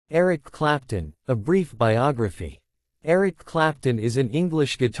Eric Clapton, a brief biography. Eric Clapton is an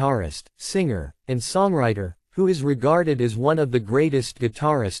English guitarist, singer, and songwriter, who is regarded as one of the greatest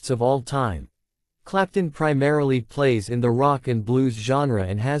guitarists of all time. Clapton primarily plays in the rock and blues genre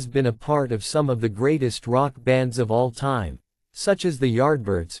and has been a part of some of the greatest rock bands of all time, such as the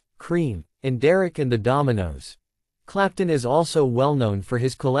Yardbirds, Cream, and Derek and the Dominos. Clapton is also well known for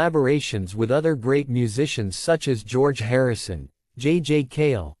his collaborations with other great musicians such as George Harrison, J.J.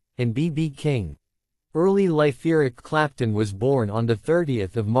 Cale, and B.B. King. Early life. Eric Clapton was born on the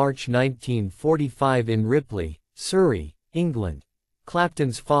 30th of March 1945 in Ripley, Surrey, England.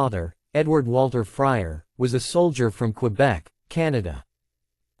 Clapton's father, Edward Walter Fryer, was a soldier from Quebec, Canada.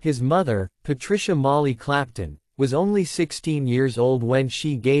 His mother, Patricia Molly Clapton, was only 16 years old when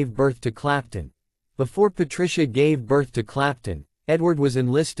she gave birth to Clapton. Before Patricia gave birth to Clapton, Edward was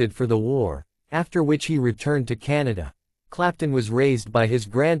enlisted for the war, after which he returned to Canada. Clapton was raised by his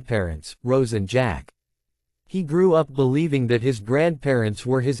grandparents, Rose and Jack. He grew up believing that his grandparents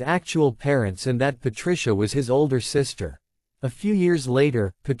were his actual parents and that Patricia was his older sister. A few years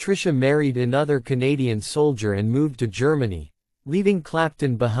later, Patricia married another Canadian soldier and moved to Germany, leaving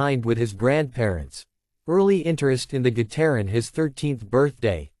Clapton behind with his grandparents. Early interest in the guitar. On his 13th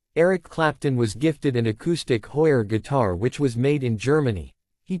birthday, Eric Clapton was gifted an acoustic Hoyer guitar which was made in Germany.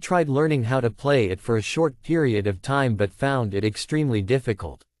 He tried learning how to play it for a short period of time but found it extremely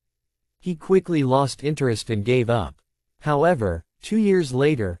difficult. He quickly lost interest and gave up. However, 2 years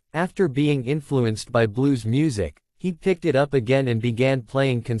later, after being influenced by blues music, he picked it up again and began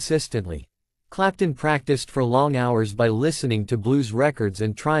playing consistently. Clapton practiced for long hours by listening to blues records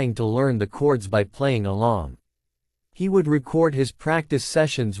and trying to learn the chords by playing along. He would record his practice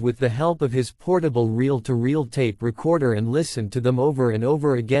sessions with the help of his portable reel-to-reel tape recorder and listen to them over and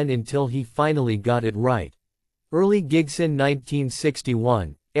over again until he finally got it right. Early gigs. In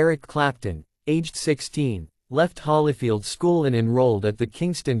 1961, Eric Clapton, aged 16, left Hollyfield School and enrolled at the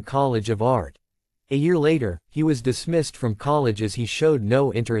Kingston College of Art. A year later, he was dismissed from college as he showed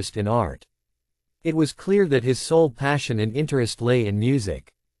no interest in art. It was clear that his sole passion and interest lay in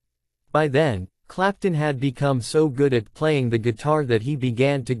music. By then, Clapton had become so good at playing the guitar that he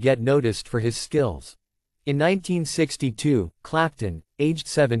began to get noticed for his skills. In 1962, Clapton, aged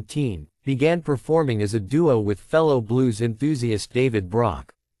 17, began performing as a duo with fellow blues enthusiast David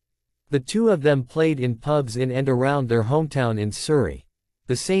Brock. The two of them played in pubs in and around their hometown in Surrey.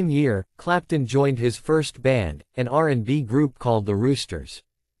 The same year, Clapton joined his first band, an R&B group called the Roosters.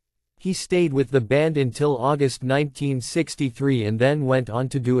 He stayed with the band until August 1963 and then went on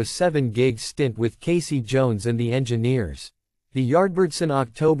to do a 7-gig stint with Casey Jones and the Engineers. The Yardbirds. In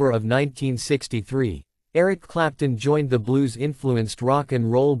October of 1963, Eric Clapton joined the blues-influenced rock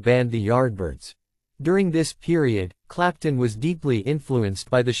and roll band the Yardbirds. During this period, Clapton was deeply influenced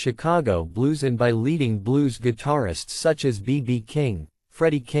by the Chicago blues and by leading blues guitarists such as B.B. King,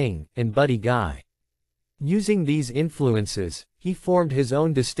 Freddie King, and Buddy Guy. Using these influences, he formed his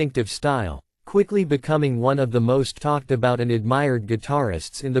own distinctive style, quickly becoming one of the most talked about and admired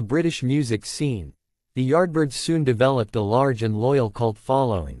guitarists in the British music scene. The Yardbirds soon developed a large and loyal cult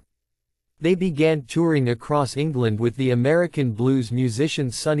following. They began touring across England with the American blues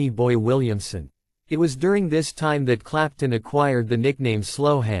musician Sonny Boy Williamson. It was during this time that Clapton acquired the nickname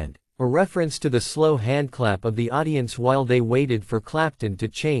Slow Hand, a reference to the slow handclap of the audience while they waited for Clapton to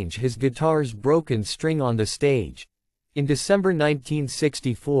change his guitar's broken string on the stage. In December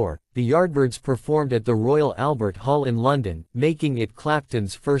 1964, the Yardbirds performed at the Royal Albert Hall in London, making it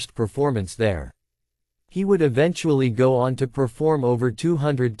Clapton's first performance there. He would eventually go on to perform over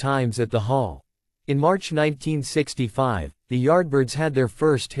 200 times at the hall. In March 1965, the Yardbirds had their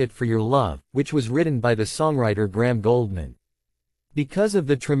first hit For Your Love, which was written by the songwriter Graham Goldman. Because of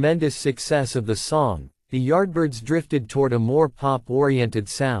the tremendous success of the song, the Yardbirds drifted toward a more pop-oriented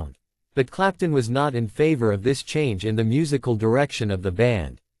sound. But Clapton was not in favor of this change in the musical direction of the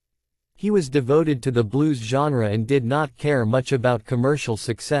band. He was devoted to the blues genre and did not care much about commercial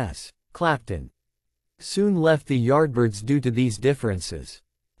success. Clapton soon left the Yardbirds due to these differences.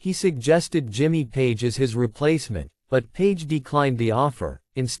 He suggested Jimmy Page as his replacement, but Page declined the offer,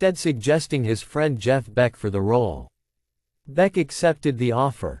 instead suggesting his friend Jeff Beck for the role. Beck accepted the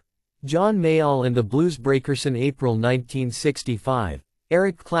offer. John Mayall and the Bluesbreakers. In April 1965,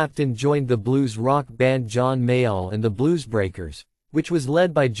 Eric Clapton joined the blues rock band John Mayall and the Bluesbreakers, which was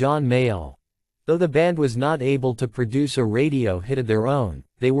led by John Mayall. Though the band was not able to produce a radio hit of their own,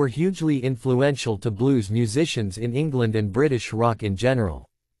 they were hugely influential to blues musicians in England and British rock in general.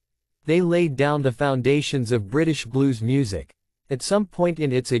 They laid down the foundations of British blues music. At some point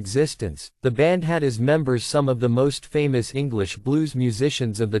in its existence, the band had as members some of the most famous English blues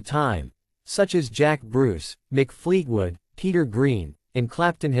musicians of the time, such as Jack Bruce, Mick Fleetwood, Peter Green, and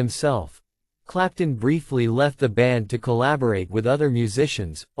Clapton himself. Clapton briefly left the band to collaborate with other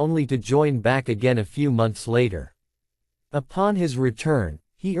musicians, only to join back again a few months later. Upon his return,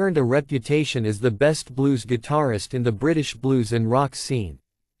 he earned a reputation as the best blues guitarist in the British blues and rock scene.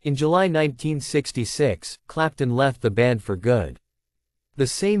 In July 1966, Clapton left the band for good. The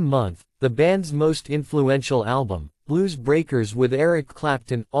same month, the band's most influential album, Blues Breakers with Eric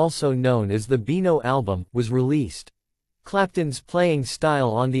Clapton, also known as the Beano album, was released. Clapton's playing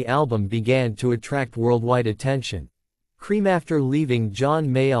style on the album began to attract worldwide attention. Cream. After leaving John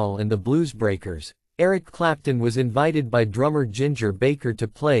Mayall and the Blues Breakers, Eric Clapton was invited by drummer Ginger Baker to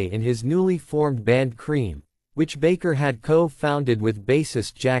play in his newly formed band Cream, which Baker had co-founded with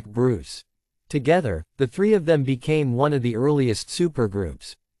bassist Jack Bruce. Together, the three of them became one of the earliest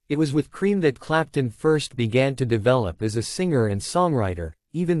supergroups. It was with Cream that Clapton first began to develop as a singer and songwriter.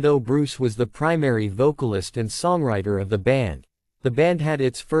 Even though Bruce was the primary vocalist and songwriter of the band had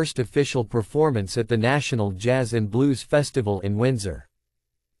its first official performance at the National Jazz and Blues Festival in Windsor.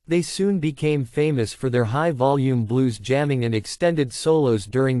 They soon became famous for their high-volume blues jamming and extended solos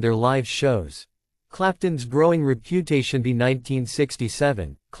during their live shows. Clapton's growing reputation. By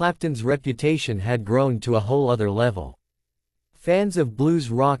 1967, Clapton's reputation had grown to a whole other level. Fans of blues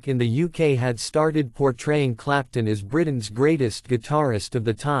rock in the UK had started portraying Clapton as Britain's greatest guitarist of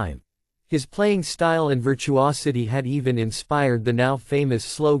the time. His playing style and virtuosity had even inspired the now famous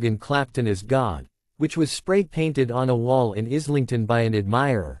slogan "Clapton is God," which was spray-painted on a wall in Islington by an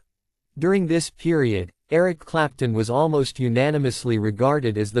admirer. During this period, Eric Clapton was almost unanimously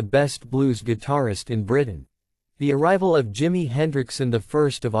regarded as the best blues guitarist in Britain. The arrival of Jimi Hendrix on the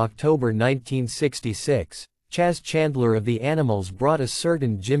 1st of October 1966, Chas Chandler of the Animals brought a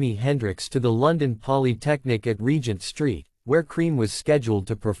certain Jimi Hendrix to the London Polytechnic at Regent Street, where Cream was scheduled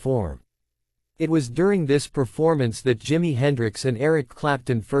to perform. It was during this performance that Jimi Hendrix and Eric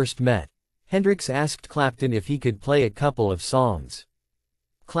Clapton first met. Hendrix asked Clapton if he could play a couple of songs.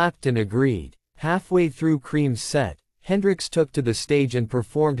 Clapton agreed. Halfway through Cream's set, Hendrix took to the stage and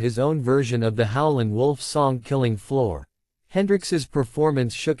performed his own version of the Howlin' Wolf song "Killing Floor." Hendrix's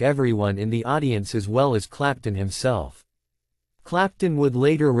performance shook everyone in the audience as well as Clapton himself. Clapton would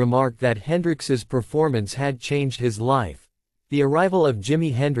later remark that Hendrix's performance had changed his life. The arrival of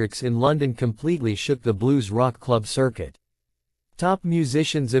Jimi Hendrix in London completely shook the blues rock club circuit. Top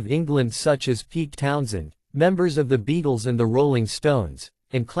musicians of England such as Pete Townsend, members of the Beatles and the Rolling Stones,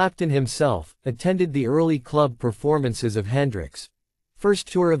 and Clapton himself, attended the early club performances of Hendrix. First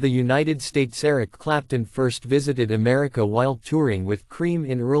tour of the United States. Eric Clapton first visited America while touring with Cream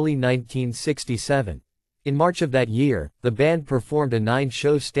in early 1967. In March of that year, the band performed a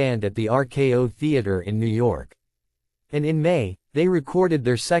 9-show stand at the RKO Theater in New York. And in May, they recorded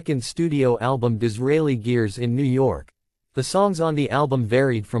their second studio album Disraeli Gears in New York. The songs on the album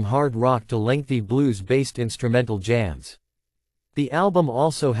varied from hard rock to lengthy blues-based instrumental jams. The album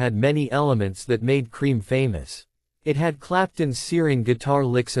also had many elements that made Cream famous. It had Clapton's searing guitar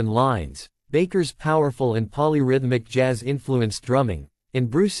licks and lines, Baker's powerful and polyrhythmic jazz-influenced drumming,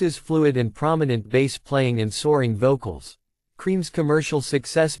 and Bruce's fluid and prominent bass playing and soaring vocals. Cream's commercial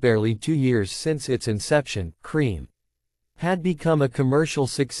success. Barely 2 years since its inception, Cream had become a commercial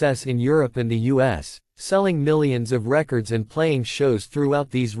success in Europe and the US, selling millions of records and playing shows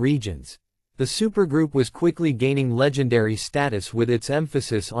throughout these regions. The supergroup was quickly gaining legendary status with its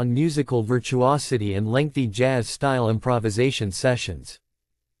emphasis on musical virtuosity and lengthy jazz-style improvisation sessions.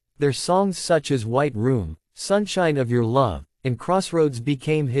 Their songs such as White Room, Sunshine of Your Love, and Crossroads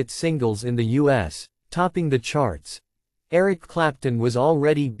became hit singles in the US, topping the charts. Eric Clapton was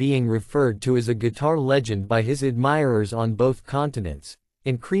already being referred to as a guitar legend by his admirers on both continents,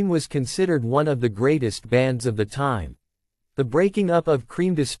 and Cream was considered one of the greatest bands of the time. The breaking up of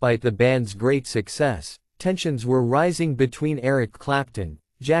Cream. Despite the band's great success, tensions were rising between Eric Clapton,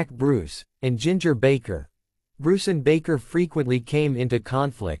 Jack Bruce, and Ginger Baker. Bruce and Baker frequently came into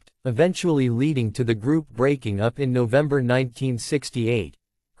conflict, eventually leading to the group breaking up in November 1968.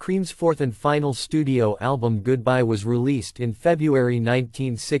 Cream's fourth and final studio album Goodbye was released in February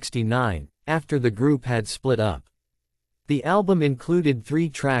 1969, after the group had split up. The album included 3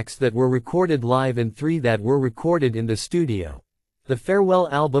 tracks that were recorded live and 3 that were recorded in the studio. The Farewell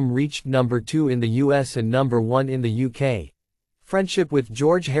album reached number 2 in the US and number 1 in the UK. Friendship with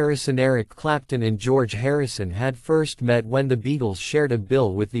George Harrison. Eric Clapton and George Harrison had first met when the Beatles shared a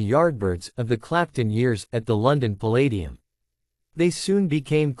bill with the Yardbirds of the Clapton years at the London Palladium. They soon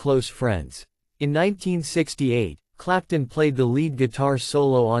became close friends. In 1968, Clapton played the lead guitar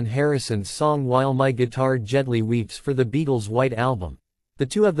solo on Harrison's song While My Guitar Gently Weeps for the Beatles' White Album. The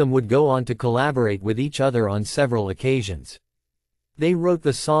two of them would go on to collaborate with each other on several occasions. They wrote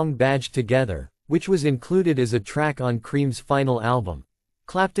the song Badge together, which was included as a track on Cream's final album.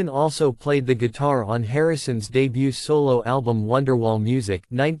 Clapton also played the guitar on Harrison's debut solo album Wonderwall Music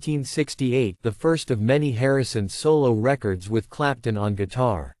 1968, the first of many Harrison solo records with Clapton on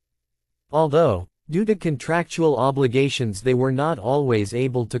guitar. Although, due to contractual obligations, they were not always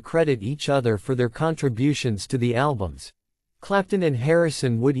able to credit each other for their contributions to the albums. Clapton and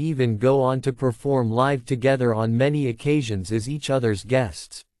Harrison would even go on to perform live together on many occasions as each other's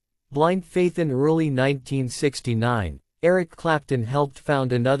guests. Blind Faith. In early 1969, Eric Clapton helped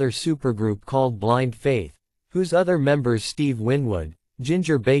found another supergroup called Blind Faith, whose other members Steve Winwood,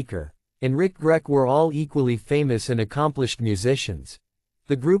 Ginger Baker, and Rick Gregg were all equally famous and accomplished musicians.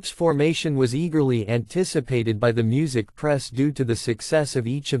 The group's formation was eagerly anticipated by the music press due to the success of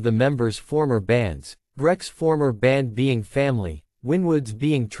each of the members' former bands, Gregg's former band being Family, Winwood's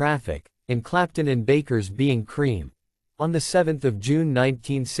being Traffic, and Clapton and Baker's being Cream. On the 7th of June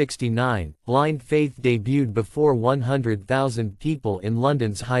 1969, Blind Faith debuted before 100,000 people in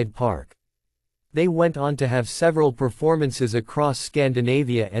London's Hyde Park. They went on to have several performances across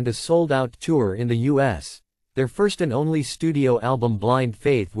Scandinavia and a sold-out tour in the US. Their first and only studio album Blind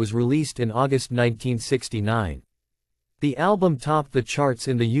Faith was released in August 1969. The album topped the charts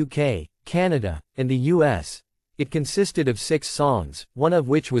in the UK, Canada, and the US. It consisted of 6 songs, one of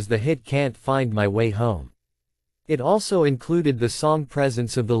which was the hit Can't Find My Way Home. It also included the song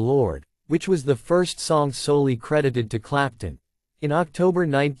Presence of the Lord, which was the first song solely credited to Clapton. In October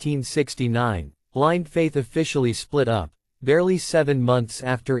 1969, Blind Faith officially split up, barely 7 months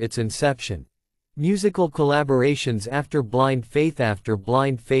after its inception. Musical collaborations. After Blind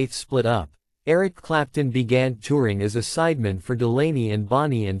Faith split up, Eric Clapton began touring as a sideman for Delaney and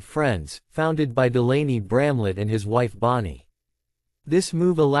Bonnie and Friends, founded by Delaney Bramlett and his wife Bonnie. This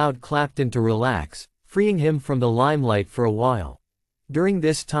move allowed Clapton to relax, freeing him from the limelight for a while. During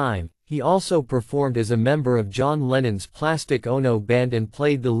this time, he also performed as a member of John Lennon's Plastic Ono band and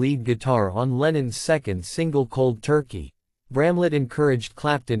played the lead guitar on Lennon's second single Cold Turkey. Bramlett encouraged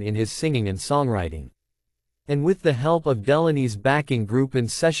Clapton in his singing and songwriting. And with the help of Delaney's backing group and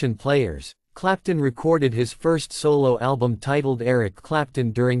session players, Clapton recorded his first solo album titled Eric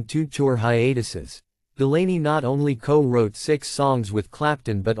Clapton during 2 tour hiatuses. Delaney not only co-wrote 6 songs with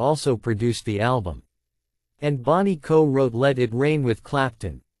Clapton but also produced the album. And Bonnie co-wrote Let It Rain with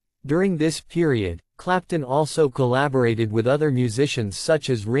Clapton. During this period, Clapton also collaborated with other musicians such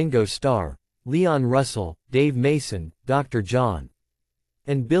as Ringo Starr, Leon Russell, Dave Mason, Dr. John,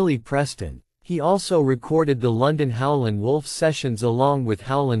 and Billy Preston. He also recorded the London Howlin' Wolf sessions along with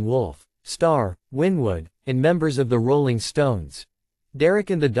Howlin' Wolf, Starr, Winwood, and members of the Rolling Stones. Derek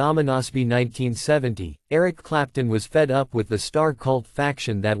and the Dominosby. 1970, Eric Clapton was fed up with the Starr cult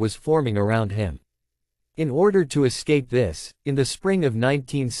faction that was forming around him. In order to escape this, in the spring of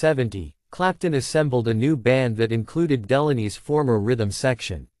 1970, Clapton assembled a new band that included Delaney's former rhythm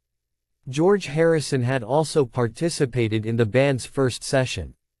section. George Harrison had also participated in the band's first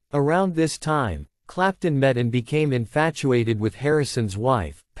session. Around this time, Clapton met and became infatuated with Harrison's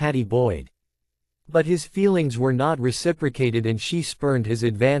wife, Pattie Boyd. But his feelings were not reciprocated and she spurned his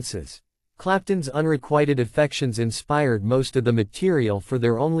advances. Clapton's unrequited affections inspired most of the material for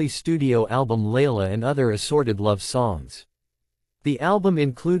their only studio album Layla and other assorted love songs. The album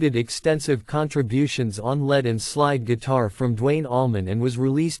included extensive contributions on lead and slide guitar from Duane Allman and was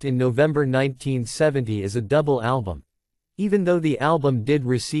released in November 1970 as a double album. Even though the album did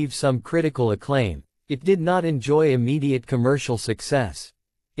receive some critical acclaim, it did not enjoy immediate commercial success.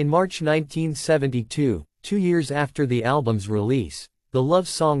 In March 1972, 2 years after the album's release, the love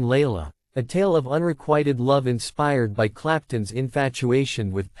song Layla, a tale of unrequited love inspired by Clapton's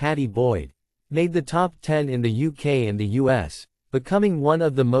infatuation with Pattie Boyd, made the top 10 in the UK and the US, becoming one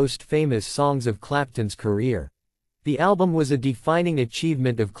of the most famous songs of Clapton's career. The album was a defining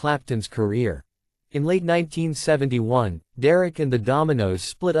achievement of Clapton's career. In late 1971, Derek and the Dominoes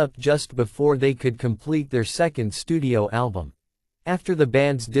split up just before they could complete their second studio album. After the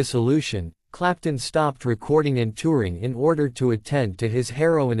band's dissolution, Clapton stopped recording and touring in order to attend to his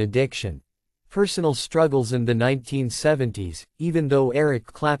heroin addiction. Personal struggles in the 1970s. Even though Eric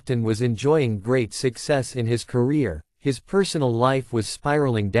Clapton was enjoying great success in his career, his personal life was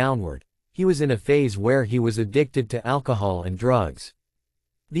spiraling downward. He was in a phase where he was addicted to alcohol and drugs.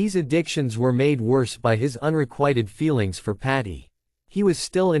 These addictions were made worse by his unrequited feelings for Pattie. He was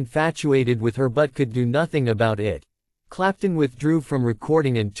still infatuated with her but could do nothing about it. Clapton withdrew from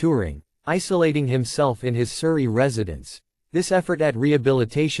recording and touring, isolating himself in his Surrey residence. This effort at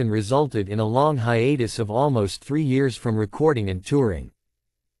rehabilitation resulted in a long hiatus of almost 3 years from recording and touring.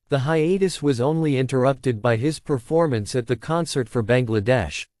 The hiatus was only interrupted by his performance at the Concert for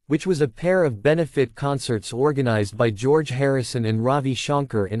Bangladesh, which was a pair of benefit concerts organized by George Harrison and Ravi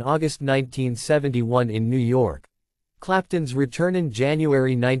Shankar in August 1971 in New York. Clapton's return in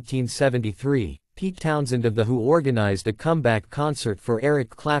January 1973, Pete Townsend of The Who organized a comeback concert for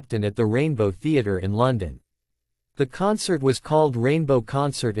Eric Clapton at the Rainbow Theatre in London. The concert was called Rainbow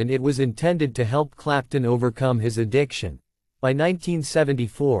Concert and it was intended to help Clapton overcome his addiction. By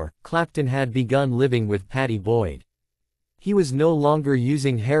 1974, Clapton had begun living with Pattie Boyd. He was no longer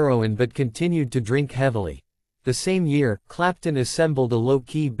using heroin but continued to drink heavily. The same year, Clapton assembled a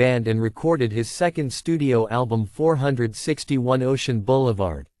low-key band and recorded his second studio album 461 Ocean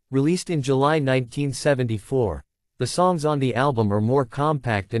Boulevard, released in July 1974. The songs on the album are more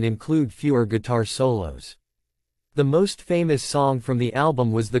compact and include fewer guitar solos. The most famous song from the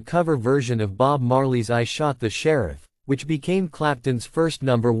album was the cover version of Bob Marley's I Shot the Sheriff, which became Clapton's first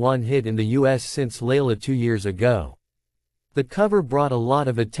 #1 hit in the US since Layla 2 years ago. The cover brought a lot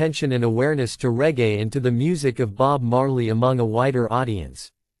of attention and awareness to reggae and to the music of Bob Marley among a wider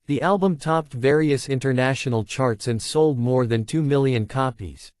audience. The album topped various international charts and sold more than 2 million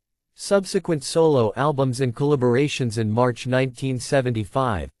copies. Subsequent solo albums and collaborations. In March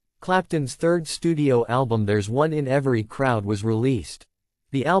 1975, Clapton's third studio album There's One in Every Crowd was released.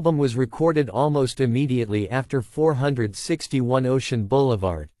 The album was recorded almost immediately after 461 Ocean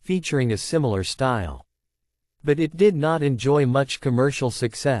Boulevard, featuring a similar style. But it did not enjoy much commercial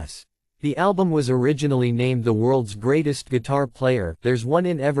success. The album was originally named The World's Greatest Guitar Player, There's One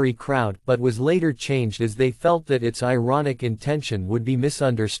in Every Crowd, but was later changed as they felt that its ironic intention would be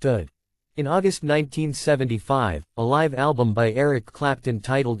misunderstood. In August 1975, a live album by Eric Clapton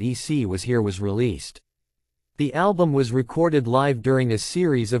titled EC Was Here was released. The album was recorded live during a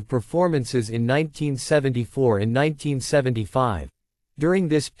series of performances in 1974 and 1975. During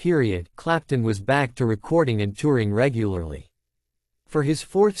this period, Clapton was back to recording and touring regularly. For his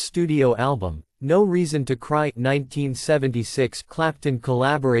fourth studio album, No Reason to Cry, 1976, Clapton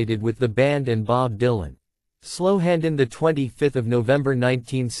collaborated with the band and Bob Dylan. Slowhand. On the 25th of November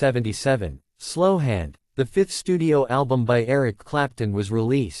 1977, Slowhand, the fifth studio album by Eric Clapton, was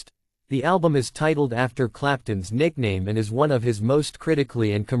released. The album is titled after Clapton's nickname and is one of his most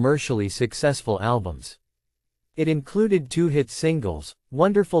critically and commercially successful albums. It included 2 hit singles,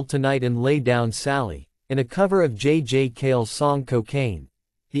 Wonderful Tonight and Lay Down Sally, and a cover of J.J. Cale's song Cocaine.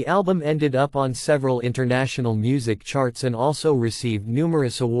 The album ended up on several international music charts and also received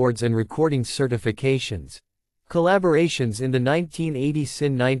numerous awards and recording certifications. Collaborations. In the 1980s.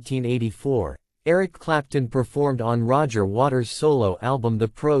 In 1984, Eric Clapton performed on Roger Waters' solo album The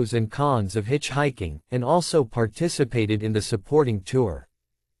Pros and Cons of Hitchhiking, and also participated in the supporting tour.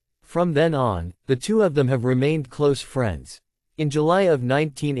 From then on, the two of them have remained close friends. In July of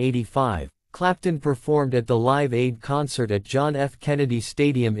 1985, Clapton performed at the Live Aid concert at John F. Kennedy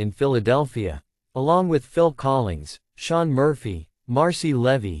Stadium in Philadelphia, along with Phil Collins, Sean Murphy, Marcy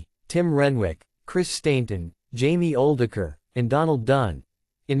Levy, Tim Renwick, Chris Stainton, Jamie Oldaker, and Donald Dunn.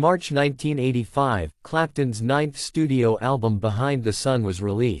 In March 1985, Clapton's 9th studio album Behind the Sun was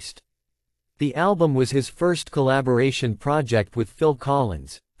released. The album was his first collaboration project with Phil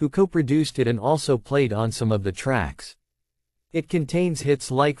Collins, who co-produced it and also played on some of the tracks. It contains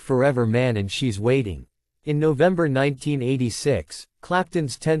hits like Forever Man and She's Waiting. In November 1986,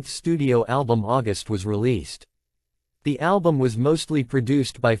 Clapton's 10th studio album August was released. The album was mostly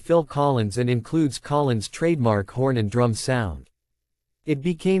produced by Phil Collins and includes Collins' trademark horn and drum sound. It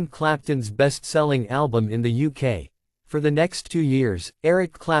became Clapton's best-selling album in the UK. For the next 2 years,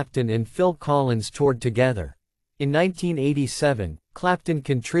 Eric Clapton and Phil Collins toured together. In 1987, Clapton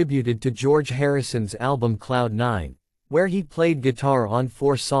contributed to George Harrison's album Cloud 9, where he played guitar on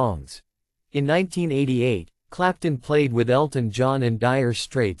 4 songs. In 1988, Clapton played with Elton John and Dire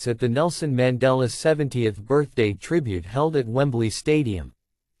Straits at the Nelson Mandela's 70th birthday tribute held at Wembley Stadium.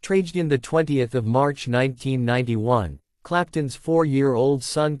 Tragedy. On the 20th of March 1991, Clapton's 4-year-old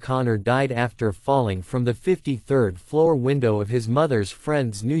son Connor died after falling from the 53rd floor window of his mother's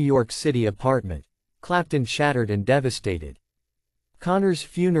friend's New York City apartment. Clapton shattered and devastated. Connor's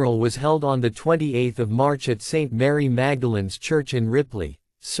funeral was held on the 28th of March at St. Mary Magdalene's Church in Ripley,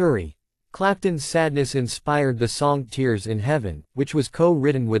 Surrey. Clapton's sadness inspired the song Tears in Heaven, which was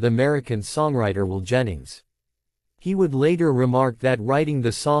co-written with American songwriter Will Jennings. He would later remark that writing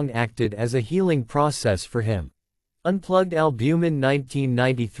the song acted as a healing process for him. Unplugged. Albumin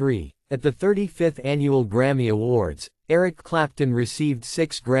 1993. At the 35th Annual Grammy Awards, Eric Clapton received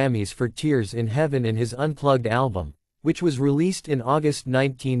 6 Grammys for Tears in Heaven in his Unplugged album, which was released in August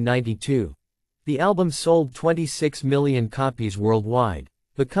 1992. The album sold 26 million copies worldwide,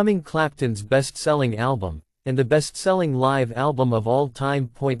 becoming Clapton's best-selling album, and the best-selling live album of all time.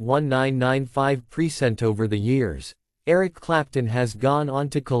 1995% Over the years, Eric Clapton has gone on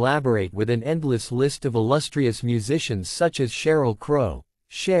to collaborate with an endless list of illustrious musicians such as Sheryl Crow,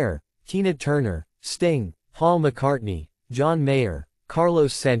 Cher, Tina Turner, Sting, Paul McCartney, John Mayer,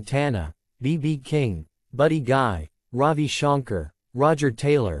 Carlos Santana, B.B. King, Buddy Guy, Ravi Shankar, Roger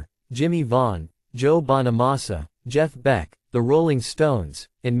Taylor, Jimmy Vaughn, Joe Bonamassa, Jeff Beck, The Rolling Stones,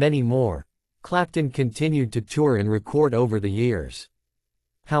 and many more. Clapton continued to tour and record over the years.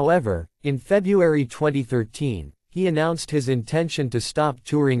 However, in February 2013, he announced his intention to stop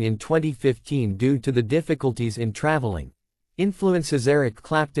touring in 2015 due to the difficulties in traveling. Influences Eric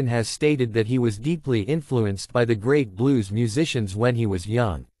Clapton has stated that he was deeply influenced by the great blues musicians when he was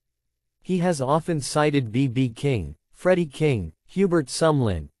young. He has often cited B.B. King, Freddie King, Hubert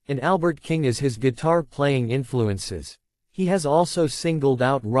Sumlin, and Albert King as his guitar-playing influences. He has also singled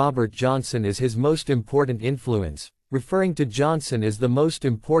out Robert Johnson as his most important influence, referring to Johnson as the most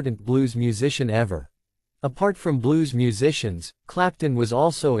important blues musician ever. Apart from blues musicians, Clapton was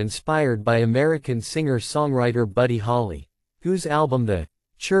also inspired by American singer-songwriter Buddy Holly, whose album The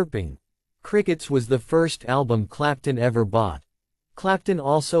Chirping Crickets was the first album Clapton ever bought. Clapton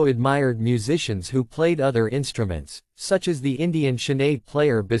also admired musicians who played other instruments, such as the Indian Shanay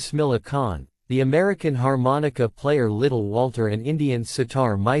player Bismillah Khan, the American harmonica player Little Walter, and Indian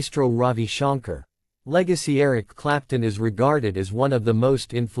sitar maestro Ravi Shankar. Legacy Eric Clapton is regarded as one of the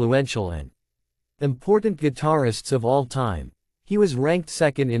most influential and important guitarists of all time. He was ranked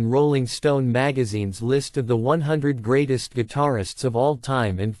second in Rolling Stone magazine's list of the 100 greatest guitarists of all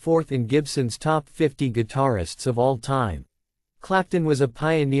time and fourth in Gibson's top 50 guitarists of all time. Clapton was a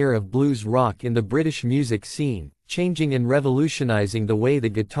pioneer of blues rock in the British music scene, changing and revolutionizing the way the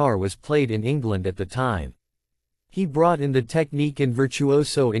guitar was played in England at the time. He brought in the technique and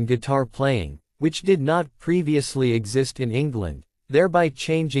virtuoso in guitar playing, which did not previously exist in England, thereby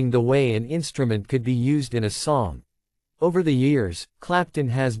changing the way an instrument could be used in a song. Over the years, Clapton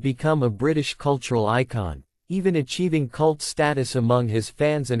has become a British cultural icon, even achieving cult status among his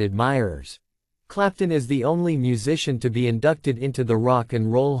fans and admirers. Clapton is the only musician to be inducted into the Rock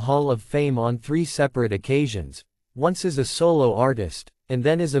and Roll Hall of Fame on 3 separate occasions, once as a solo artist, and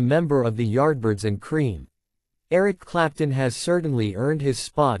then as a member of the Yardbirds and Cream. Eric Clapton has certainly earned his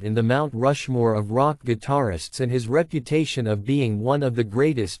spot in the Mount Rushmore of rock guitarists and his reputation of being one of the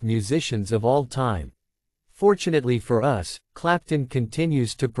greatest musicians of all time. Fortunately for us, Clapton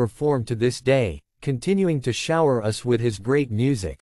continues to perform to this day, continuing to shower us with his great music.